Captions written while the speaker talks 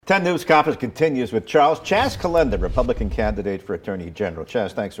10 News Conference continues with Charles Chas Calenda, Republican candidate for Attorney General.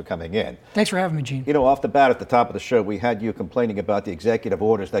 Chas, thanks for coming in. Thanks for having me, Gene. You know, off the bat at the top of the show, we had you complaining about the executive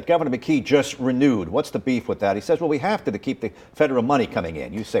orders that Governor McKee just renewed. What's the beef with that? He says, well, we have to keep the federal money coming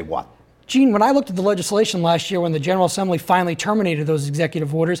in. You say what? Gene, when I looked at the legislation last year when the General Assembly finally terminated those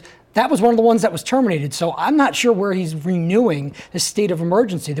executive orders, that was one of the ones that was terminated. So I'm not sure where he's renewing the state of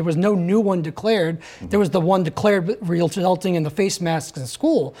emergency. There was no new one declared. There was the one declared resulting in the face masks in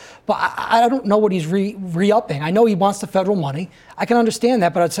school. But I don't know what he's re-upping. I know he wants the federal money. I can understand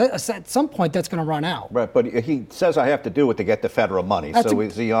that, but at some point that's going to run out. Right, but he says I have to do it to get the federal money. So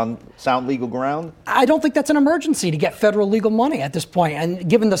is he on sound legal ground? I don't think that's an emergency to get federal legal money at this point. And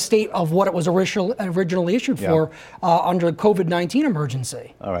given the state of what it was originally issued for under the COVID-19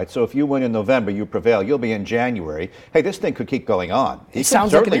 emergency. All right, so if you win in November, you prevail, you'll be in January. Hey, this thing could keep going on. He can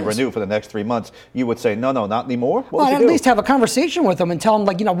certainly renew for the next 3 months. You would say, no, not anymore? Well, I'd at least have a conversation with him and tell him,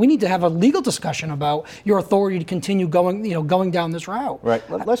 like, we need to have a legal discussion about your authority to continue going down this route. Right.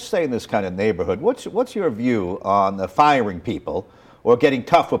 Let's say in this kind of neighborhood, what's your view on firing people or getting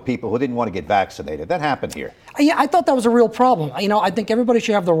tough with people who didn't want to get vaccinated? That happened here. Yeah, I thought that was a real problem. I think everybody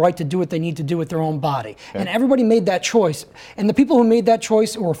should have the right to do what they need to do with their own body. Okay. And everybody made that choice. And the people who made that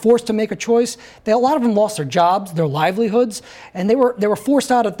choice or were forced to make a choice, a lot of them lost their jobs, their livelihoods, and they were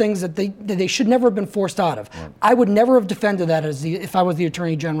forced out of things that they should never have been forced out of. Right. I would never have defended that if I was the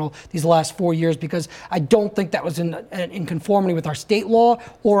Attorney General these last 4 years, because I don't think that was in conformity with our state law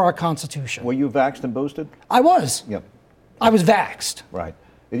or our Constitution. Were you vaxxed and boosted? I was. Yep. I was vaxxed. Right.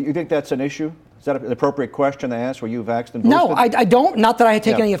 You think that's an issue? Is that an appropriate question to ask? Were you vaxxed and boosted? No, I don't. Not that I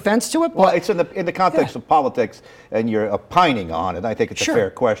take any offense to it. But well, it's in the context of politics, and you're opining on it. I think it's a fair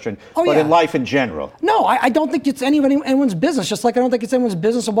question. But in life in general. No, I don't think it's anyone's business, just like I don't think it's anyone's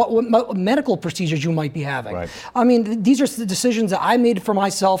business about what medical procedures you might be having. Right. I mean, these are the decisions that I made for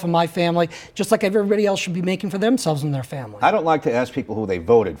myself and my family, just like everybody else should be making for themselves and their family. I don't like to ask people who they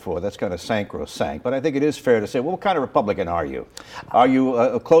voted for. That's kind of sacrosanct. But I think it is fair to say, well, what kind of Republican are you? Are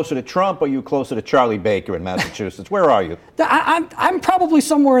you closer to Trump, or are you closer to Charlie Baker in Massachusetts? Where are you? I'm probably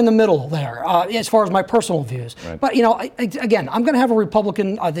somewhere in the middle there, as far as my personal views. Right. But again, I'm going to have a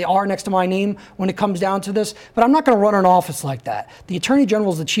Republican, the R next to my name when it comes down to this. But I'm not going to run an office like that. The Attorney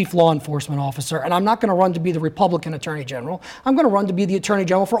General is the chief law enforcement officer, and I'm not going to run to be the Republican Attorney General. I'm going to run to be the Attorney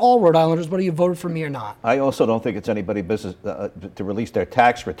General for all Rhode Islanders, whether you voted for me or not. I also don't think it's anybody's business to release their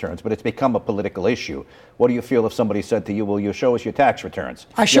tax returns, but it's become a political issue. What do you feel if somebody said to you, "Well, you show us your tax returns"?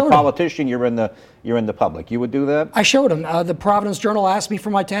 You're a politician. You're in the public. You would do that? I showed them. The Providence Journal asked me for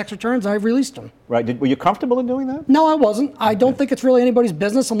my tax returns, and I released them. Right. Were you comfortable in doing that? No, I wasn't. I don't think it's really anybody's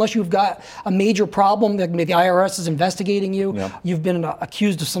business unless you've got a major problem. Like maybe the IRS is investigating you. Yeah. You've been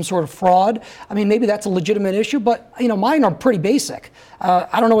accused of some sort of fraud. I mean, maybe that's a legitimate issue, but mine are pretty basic.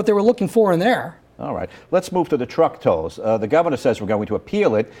 I don't know what they were looking for in there. All right. Let's move to the truck tolls. The governor says we're going to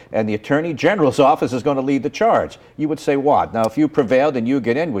appeal it, and the Attorney General's office is going to lead the charge. You would say what? Now, if you prevailed and you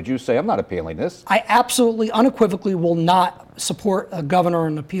get in, would you say, I'm not appealing this? I absolutely, unequivocally will not support a governor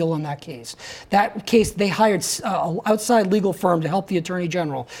an appeal in that case. That case, they hired an outside legal firm to help the Attorney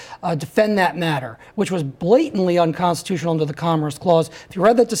General defend that matter, which was blatantly unconstitutional under the Commerce Clause. If you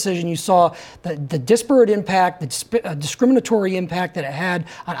read that decision, you saw the disparate impact, the discriminatory impact that it had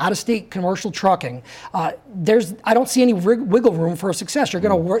on out-of-state commercial trucking. I don't see any wiggle room for success. You're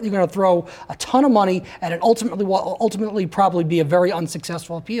going to throw a ton of money at an ultimately probably be a very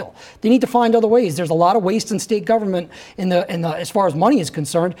unsuccessful appeal. They need to find other ways. There's a lot of waste in state government as far as money is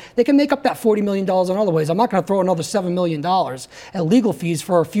concerned. They can make up that $40 million in other ways. I'm not going to throw another $7 million at legal fees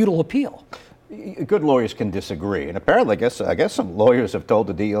for a futile appeal. Good lawyers can disagree, and apparently, I guess some lawyers have told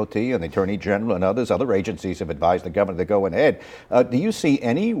the DOT and the Attorney General and other agencies have advised the governor to go ahead. Do you see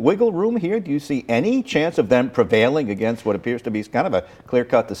any wiggle room here? Do you see any chance of them prevailing against what appears to be kind of a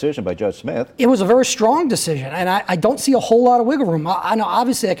clear-cut decision by Judge Smith? It was a very strong decision, and I don't see a whole lot of wiggle room. I know,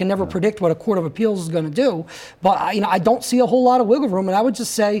 obviously, I can never predict what a court of appeals is going to do, but I don't see a whole lot of wiggle room. And I would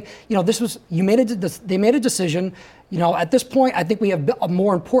just say, they made a decision. At this point, I think we have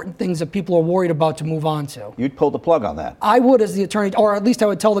more important things that people are worried about to move on to. You'd pull the plug on that? I would, as the attorney, or at least I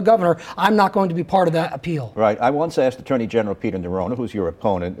would tell the governor, I'm not going to be part of that appeal. Right. I once asked Attorney General Peter Neronha, who's your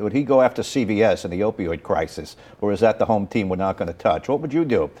opponent, would he go after CVS and the opioid crisis, or is that the home team we're not going to touch? What would you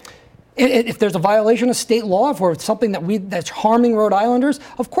do? If there's a violation of state law, or something that's harming Rhode Islanders,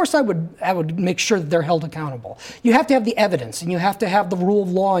 of course I would make sure that they're held accountable. You have to have the evidence, and you have to have the rule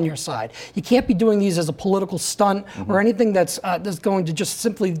of law on your side. You can't be doing these as a political stunt or anything that's going to just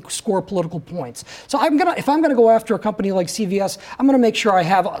simply score political points. So if I'm gonna go after a company like CVS, I'm gonna make sure I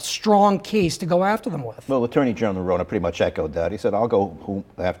have a strong case to go after them with. Well, Attorney General Noronha pretty much echoed that. He said, I'll go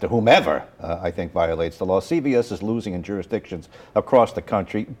after whomever I think violates the law. CVS is losing in jurisdictions across the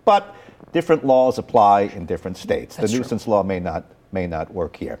country, but different laws apply in different states. That's the nuisance law may not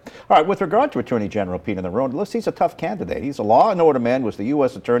work here. All right, with regard to Attorney General Peter Noronha, listen, he's a tough candidate. He's a law and order man, was the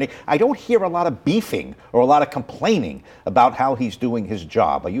U.S. attorney. I don't hear a lot of beefing or a lot of complaining about how he's doing his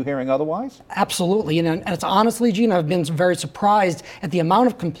job. Are you hearing otherwise? Absolutely, and it's honestly, Gene, I've been very surprised at the amount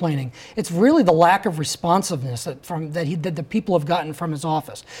of complaining. It's really the lack of responsiveness that the people have gotten from his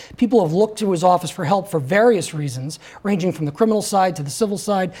office. People have looked to his office for help for various reasons, ranging from the criminal side to the civil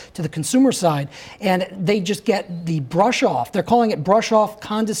side to the consumer side, and they just get the brush off. They're calling it brush off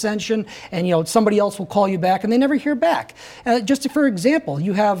condescension, and somebody else will call you back, and they never hear back. Just for example,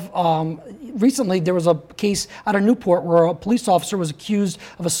 you have recently there was a case out of Newport where a police officer was accused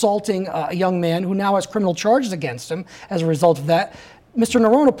of assaulting a young man who now has criminal charges against him as a result of that. Mr.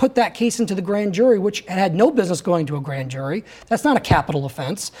 Noronha put that case into the grand jury, which had no business going to a grand jury. That's not a capital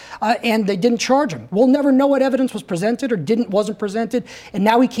offense, and they didn't charge him. We'll never know what evidence was presented or wasn't presented, and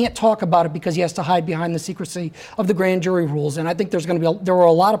now he can't talk about it because he has to hide behind the secrecy of the grand jury rules. And I think there were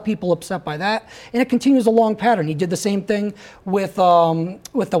a lot of people upset by that, and it continues a long pattern. He did the same thing with the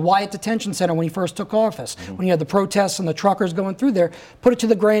Wyatt Detention Center when he first took office. When you had the protests and the truckers going through there, put it to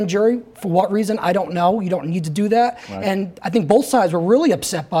the grand jury. For what reason? I don't know. You don't need to do that. Right. And I think both sides were really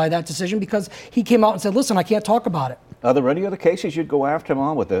upset by that decision because he came out and said, listen, I can't talk about it. Are there any other cases you'd go after him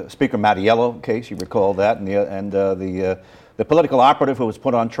on? With the Speaker Mattiello case, you recall that, and the political operative who was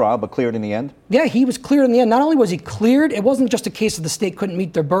put on trial but cleared in the end? Yeah, he was cleared in the end. Not only was he cleared, it wasn't just a case of the state couldn't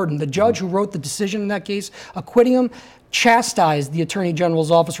meet their burden. The judge who wrote the decision in that case, acquitting him, chastised the Attorney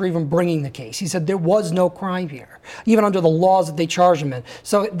General's office for even bringing the case. He said there was no crime here, even under the laws that they charged him in.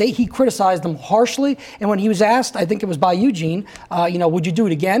 So he criticized them harshly, and when he was asked, I think it was by Eugene, would you do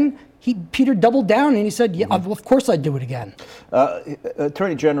it again? Peter doubled down and he said, yeah, of course I'd do it again.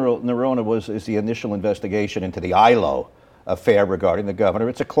 Attorney General Noronha is the initial investigation into the ILO affair regarding the governor.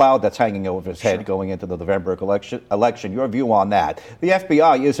 It's a cloud that's hanging over his head going into the November election. Your view on that? The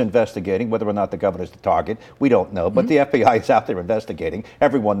FBI is investigating whether or not the governor's the target. We don't know, but the FBI is out there investigating.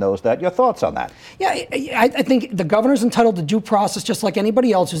 Everyone knows that. Your thoughts on that? Yeah, I think the governor's entitled to due process just like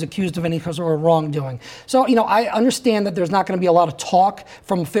anybody else who's accused of any sort of wrongdoing. So, I understand that there's not going to be a lot of talk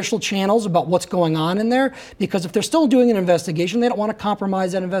from official channels about what's going on in there, because if they're still doing an investigation, they don't want to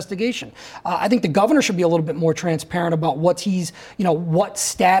compromise that investigation. I think the governor should be a little bit more transparent about what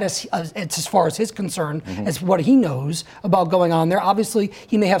status, as far as his concern, as what he knows about going on there. Obviously,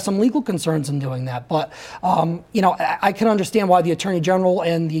 he may have some legal concerns in doing that, but I can understand why the Attorney General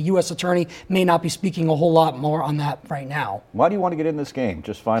and the U.S. Attorney may not be speaking a whole lot more on that right now. Why do you want to get in this game?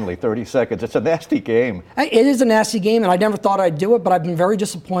 Just finally, 30 seconds. It's a nasty game. It is a nasty game, and I never thought I'd do it, but I've been very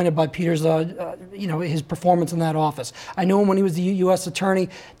disappointed by Peter's, his performance in that office. I knew him when he was the U.S. Attorney.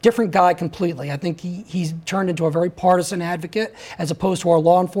 Different guy completely. I think he's turned into a very partisan advocate as opposed to our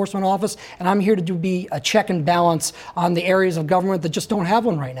law enforcement office, and I'm here to be a check and balance on the areas of government that just don't have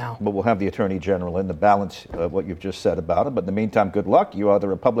one right now. But we'll have the Attorney General in the balance of what you've just said about him. But in the meantime, good luck. You are the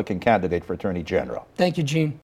Republican candidate for Attorney General. Thank you, Gene.